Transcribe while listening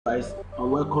guys, and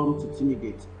welcome to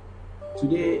Tinigate.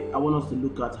 Today I want us to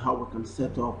look at how we can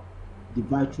set up the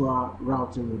virtual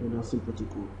routing redundancy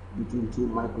protocol between two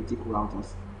Mikrotik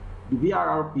routers. The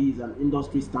VRRP is an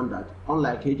industry standard,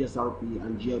 unlike HSRP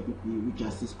and GLPP, which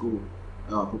are Cisco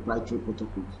proprietary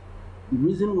protocols. The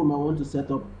reason we might want to set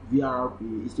up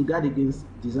VRRP is to guard against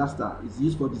disaster. It's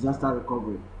used for disaster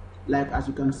recovery. Like as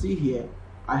you can see here,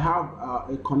 I have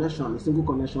a connection, a single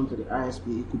connection to the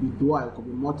ISP. It could be dual, it could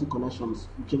be multi connections,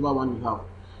 whichever one you have.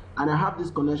 And I have this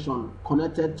connection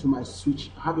connected to my switch.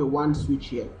 I have a one switch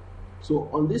here. So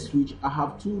on this switch, I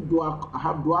have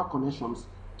dual connections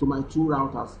to my two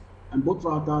routers, and both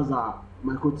routers are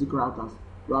Mikrotik routers,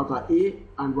 router A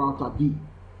and router B.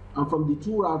 And from the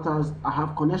two routers, I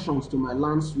have connections to my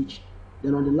LAN switch.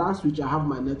 Then on the LAN switch, I have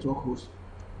my network host.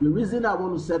 The reason I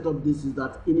want to set up this is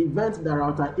that in event that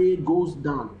router A goes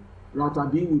down, router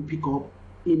B will pick up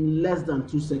in less than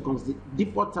 2 seconds. The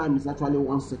default time is actually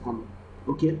 1 second.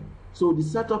 Okay, so the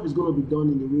setup is going to be done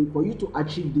in a way. For you to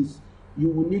achieve this, you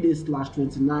will need a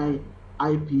 /29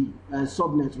 IP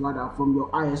subnet rather from your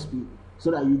ISP,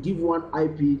 so that you give one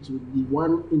IP to the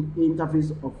one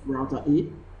interface of router A,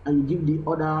 and you give the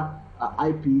other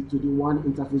IP to the one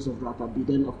interface of router B.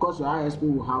 Then of course your ISP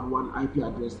will have one IP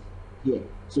address here.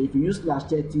 So if you use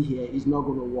 /30 here, it's not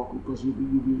going to work because you'll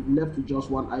be left with just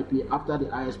one IP after the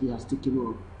ISP has taken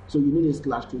on. So you need a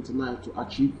 /29 to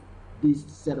achieve this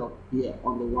setup here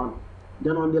on the one.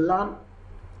 Then on the LAN,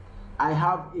 I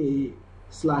have a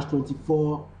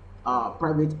 /24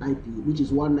 private IP, which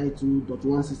is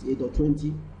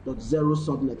 192.168.20.0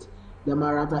 subnet. Then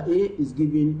my router A is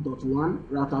giving .1,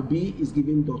 router B is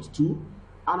giving .2,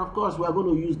 and of course we are going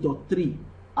to use .3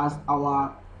 as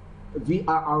our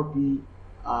VRRP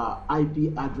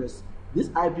IP address. This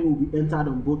IP will be entered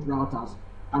on both routers,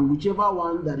 and whichever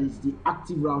one that is the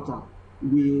active router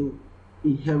will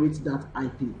inherit that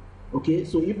IP. Okay,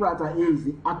 so if router A is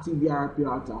the active VRRP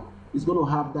router, it's going to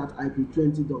have that IP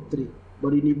 20.3.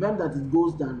 But in the event that it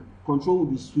goes down, control will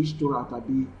be switched to router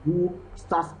B, who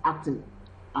starts acting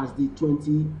as the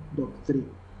 20.3.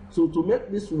 So to make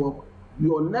this work,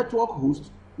 your network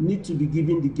host needs to be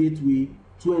given the gateway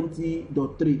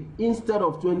 20.3 instead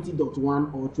of 20.1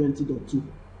 or 20.2.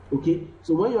 Okay,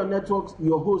 so when your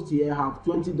host here have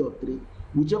 20.3,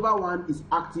 whichever one is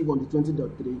active on the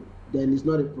 20.3, then it's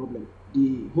not a problem.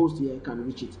 The host here can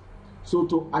reach it. So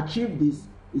to achieve this,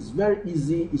 it's very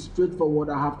easy, it's straightforward.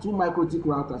 I have two Mikrotik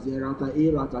routers here, router A,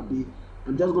 router B.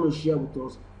 I'm just going to share with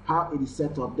us how it is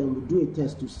set up, then we'll do a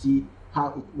test to see how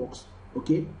it works.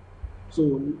 Okay,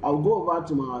 so I'll go over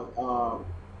to my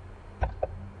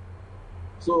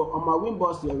so on my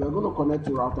Winbus here, we're going to connect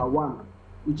to router 1,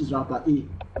 which is router A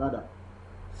rather.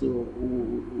 So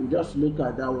we'll just look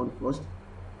at that one first.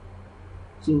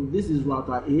 So this is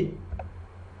router A.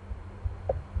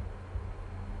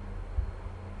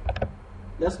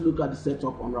 Let's look at the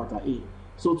setup on router A.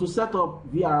 So to set up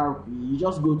VRRP, you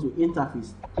just go to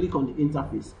interface, click on the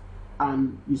interface,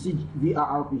 and you see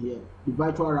VRRP here, the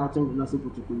virtual routing redundancy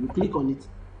protocol. You click on it.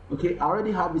 Okay, I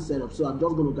already have it set up, so I'm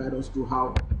just going to guide us through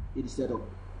how it is set up.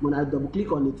 When I double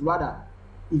click on it, rather,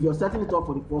 if you're setting it up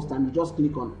for the first time, you just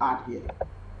click on add here.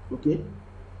 Okay,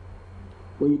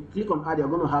 when you click on add, you're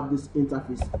going to have this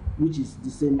interface, which is the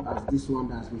same as this one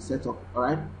that has been set up. All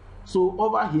right, so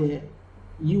over here,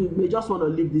 you may just want to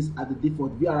leave this at the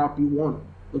default VRRP1.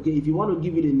 Okay, if you want to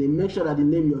give it a name, make sure that the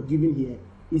name you're giving here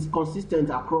is consistent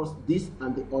across this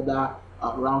and the other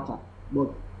router.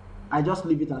 But I just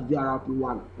leave it at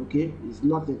VRRP1. Okay, it's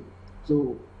nothing.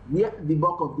 So where the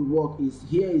bulk of the work is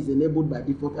here is enabled by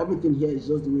default. Everything here is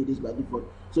just the way it is by default.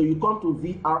 So you come to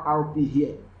VRRP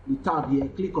here, the tab here,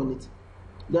 click on it.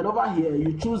 Then over here,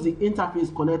 you choose the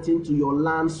interface connecting to your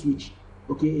LAN switch.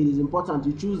 Okay, it is important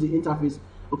you choose the interface.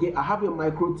 Okay, I have a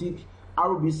Mikrotik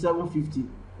RB750.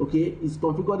 Okay, it's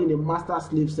configured in a master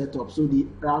slave setup. So the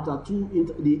router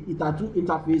 2, the ETA2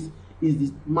 interface is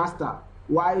the master,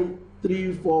 while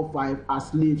 3, 4, 5 are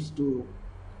slaves to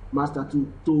master 2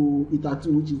 to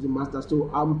ETA2, which is the master. So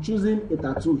I'm choosing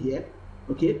ETA2 here.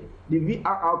 Okay, the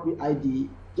VRRP ID,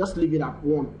 just leave it at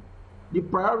 1. The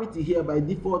priority here by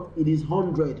default it is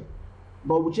 100.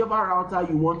 But whichever router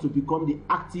you want to become the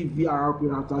active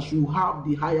VRRP router should have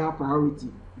the higher priority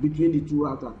between the two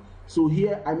routers. So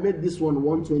here I made this one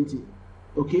 120.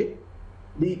 Okay,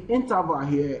 the interval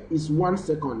here is 1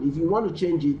 second. If you want to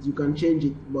change it, you can change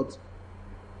it, but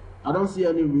I don't see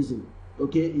any reason.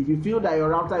 Okay, if you feel that your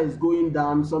router is going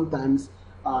down sometimes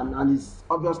and it's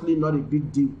obviously not a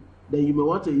big deal, then you may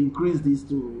want to increase this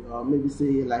to maybe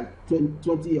say like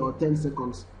 20 or 10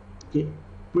 seconds. Okay,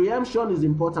 preemption is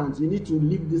important. You need to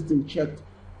leave this thing checked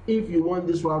if you want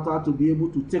this router to be able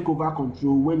to take over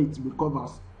control when it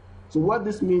recovers. So what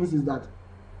this means is that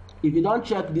if you don't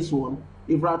check this one,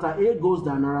 if router A goes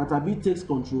down and router B takes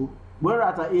control, when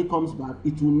router A comes back,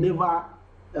 it will never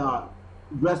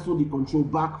wrestle the control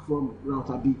back from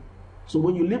router B. So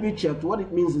when you leave it checked, what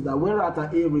it means is that when router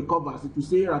A recovers, it will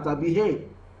say router B, hey,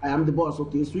 I am the boss,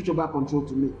 okay, switch over control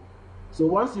to me. So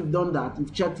once you've done that,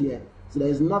 you've checked here, so there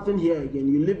is nothing here again.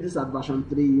 You leave this at version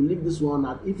 3, you leave this one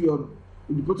at, if the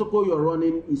protocol you're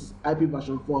running is IP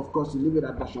version 4, of course, you leave it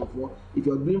at version 4. If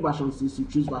you're doing version 6, you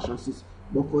choose version 6.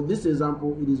 But for this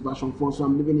example, it is version 4, so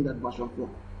I'm leaving it at version 4.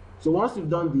 So once you've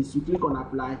done this, you click on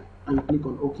apply and you click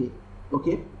on OK.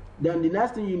 Okay? Then the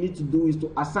next thing you need to do is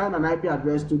to assign an IP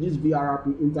address to this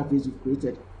VRRP interface you've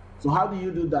created. So how do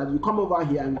you do that? You come over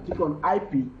here and you click on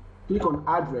IP, click on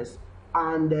address,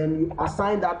 and then you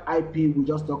assign that IP we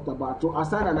just talked about. To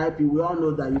assign an IP, we all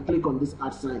know that you click on this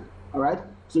 @ sign. All right?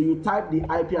 So you type the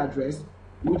IP address,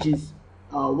 which is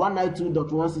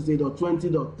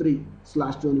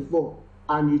 192.168.20.3/24,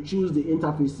 and you choose the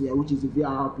interface here, which is the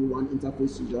VRRP1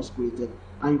 interface you just created,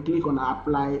 and you click on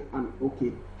apply and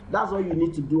OK. That's what you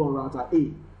need to do on router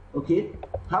A. Okay?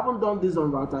 Haven't done this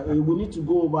on router A, we need to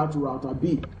go over to router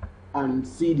B and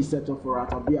see the setup for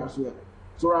router B as well.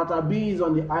 So router B is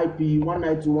on the IP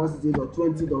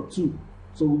 192.168.20.2.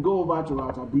 So we go over to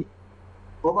router B.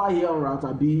 Over here on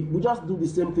router B, we just do the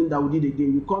same thing that we did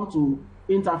again. You come to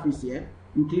interface here,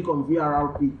 you click on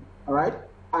VRRP, all right?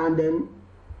 And then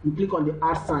you click on the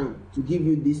 @ sign to give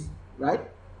you this,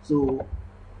 right? So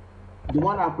the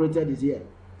one I created is here.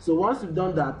 So once you've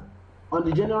done that, on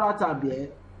the general tab here,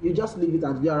 you just leave it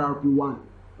at VRRP1,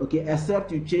 okay?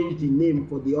 Except you change the name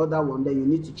for the other one, then you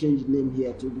need to change the name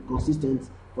here to be consistent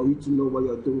for you to know what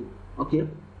you're doing, okay?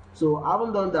 So I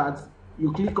haven't done that.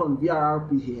 You click on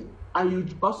VRRP here, and you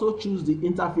also choose the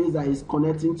interface that is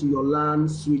connecting to your LAN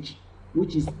switch,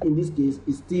 which is, in this case,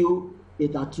 is still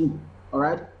ETA2, all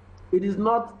right? It is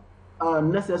not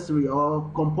necessary or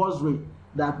compulsory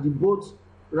that the both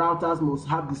routers must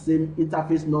have the same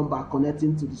interface number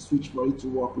connecting to the switch for it to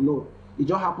work. No, it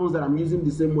just happens that I'm using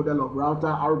the same model of router,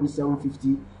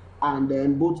 RB750, and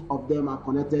then both of them are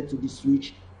connected to the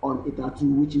switch on ETA2,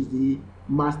 which is the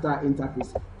master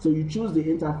interface. So you choose the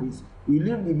interface, you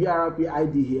leave the VRRP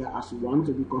ID here as 1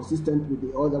 to be consistent with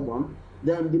the other one.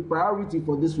 Then the priority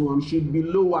for this one should be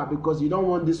lower because you don't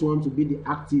want this one to be the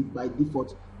active by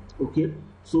default. Okay,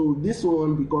 so this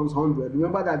one becomes 100.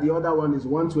 Remember that the other one is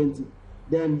 120.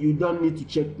 Then you don't need to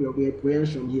check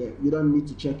preemption here. You don't need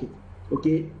to check it.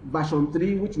 Okay, version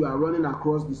 3, which we are running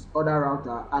across this other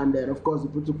router, and then of course the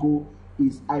protocol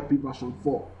is IP version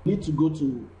 4. You need to go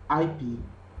to IP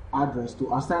address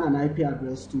to assign an IP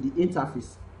address to the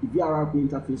interface, the VRRP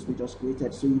interface we just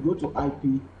created. So you go to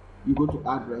IP, you go to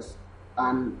address,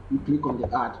 and you click on the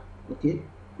add. Okay,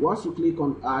 once you click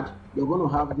on add, you're going to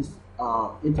have this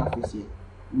interface here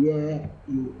where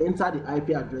you enter the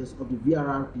IP address of the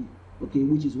VRRP, okay,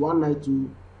 which is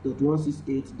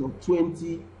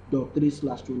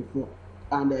 192.168.20.3/24,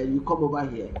 and then you come over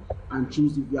here and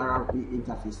choose the VRRP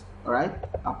interface. All right,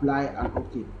 apply and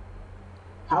OK.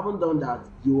 Haven't done that,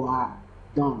 you are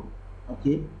done.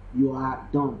 Okay, you are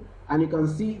done, and you can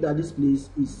see that this place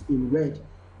is in red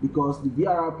because the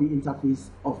VRRP interface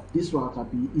of this router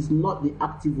B is not the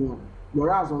active one.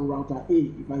 Whereas on router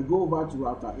A, if I go over to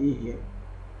router A here,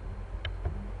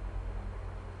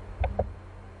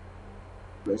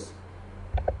 press,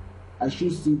 I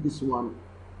should see this one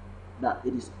that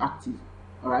it is active.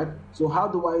 All right, so how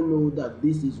do I know that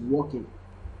this is working?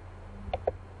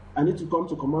 I need to come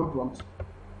to command prompt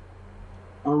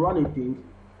and run a ping,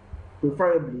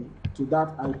 preferably to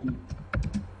that IP.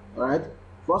 All right,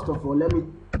 first of all, let me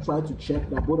try to check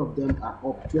that both of them are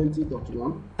up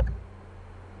 20.1,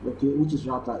 okay, which is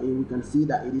router A. We can see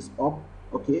that it is up,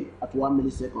 okay, at 1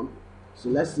 millisecond. So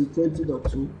let's see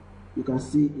 20.2. You can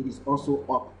see it is also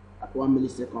up at 1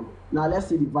 millisecond. Now let's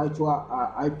see the virtual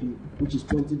IP, which is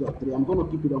 20.3. I'm going to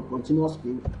keep it on continuous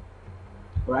ping.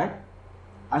 All right,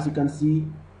 as you can see,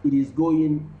 it is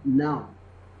going now.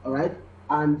 All right,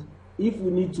 and if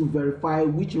we need to verify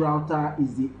which router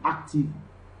is the active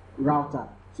router,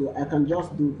 so I can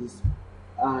just do this,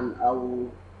 and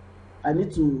I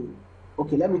need to,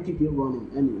 okay, let me keep it running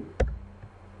anyway.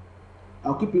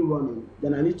 I'll keep it running,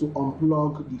 then I need to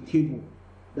unplug the cable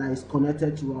that is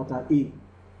connected to router A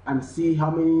and see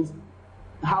how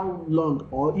long,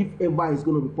 or if ever it's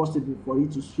going to be possible for you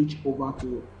to switch over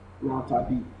to router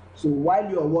B. So while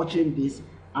you're watching this,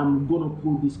 I'm going to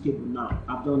pull this cable now.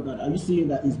 I've done that. Are you seeing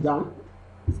that it's down?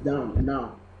 It's down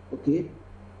now, okay?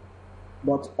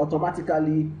 But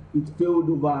automatically it failed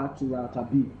over to router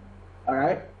B. All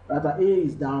right, router A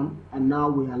is down, and now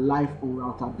we are live on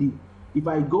router B. If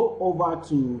I go over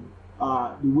to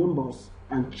the WIN bus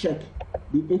and check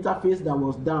the interface that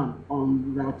was down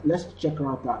on route, let's check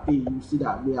router A. You see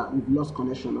that we've lost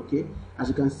connection. Okay, as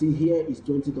you can see here is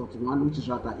 20.1, which is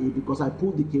router A. Because I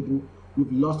pulled the cable,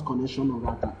 we've lost connection on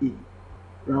router A.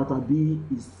 Router B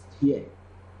is here.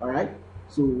 All right,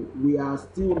 so we are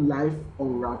still live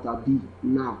on router B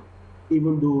now,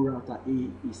 even though router A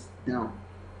is down.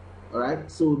 All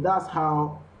right, so that's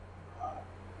how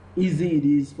easy it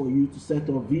is for you to set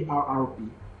up VRRP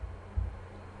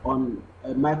on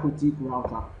a Mikrotik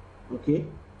router. Okay,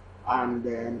 and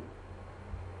then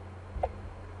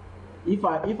if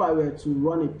I were to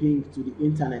run a ping to the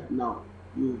internet now,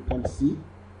 you can see.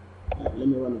 Let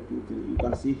me run a ping to you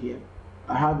can see here.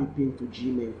 I have a ping to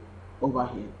Gmail over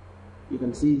here. You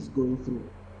can see it's going through,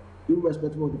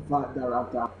 irrespective of the fact that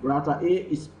router A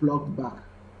is plugged back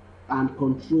and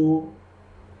control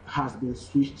has been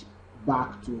switched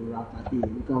back to router A.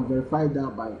 You can verify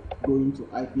that by going to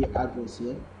IP address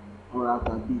here on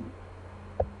router B.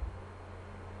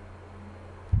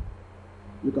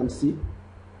 You can see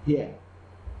here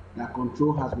that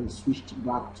control has been switched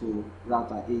back to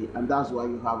router A, and that's why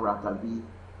you have router B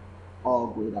all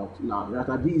grayed out. Now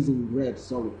router B is in red,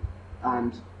 sorry,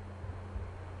 and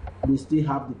we still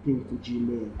have the ping to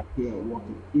Gmail here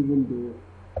working, even though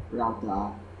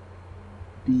router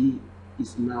B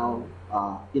is now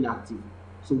inactive.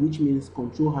 So which means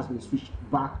control has been switched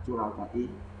back to router A.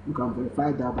 You can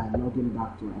verify that by logging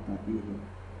back to router A here.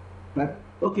 But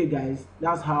okay guys,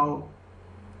 that's how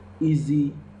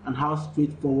easy and how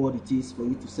straightforward it is for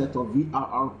you to set up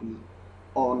VRRP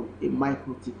on a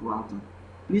Mikrotik router.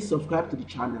 Please subscribe to the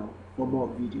channel for more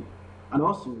videos, and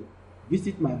also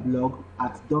visit my blog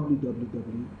at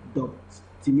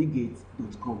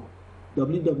www.timigate.com.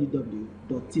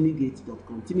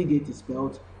 www.timigate.com. Timigate is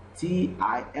spelled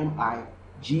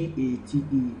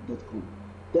TIMIGATE.com.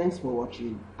 Thanks for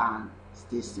watching and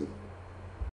stay safe.